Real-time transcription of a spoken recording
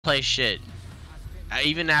play shit.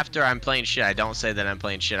 Even after I'm playing shit, I don't say that I'm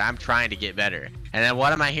playing shit. I'm trying to get better. And then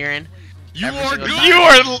what am I hearing? You are good.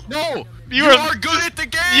 You are good at the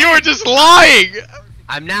game. You are just lying.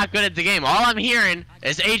 I'm not good at the game. All I'm hearing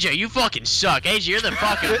is, AJ, you fucking suck. AJ, you're the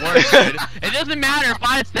fucking worst, dude. It doesn't matter if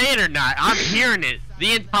I say it or not. I'm hearing it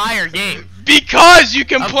the entire game. Because you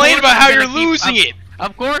complain about how you're losing it.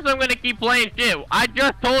 Of course I'm gonna keep playing shit. I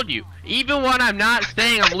just told you. Even when I'm not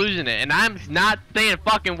saying I'm losing it, and I'm not saying a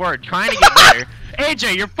fucking word, trying to get better.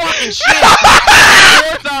 AJ, you're fucking shit.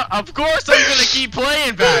 Of course I'm gonna keep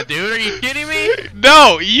playing bad, dude. Are you kidding me?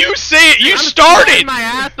 No, you say it. You started. My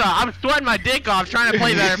ass off. I'm sweating my dick off trying to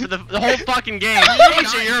play better for the whole fucking game.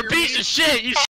 AJ, you're a piece of shit. You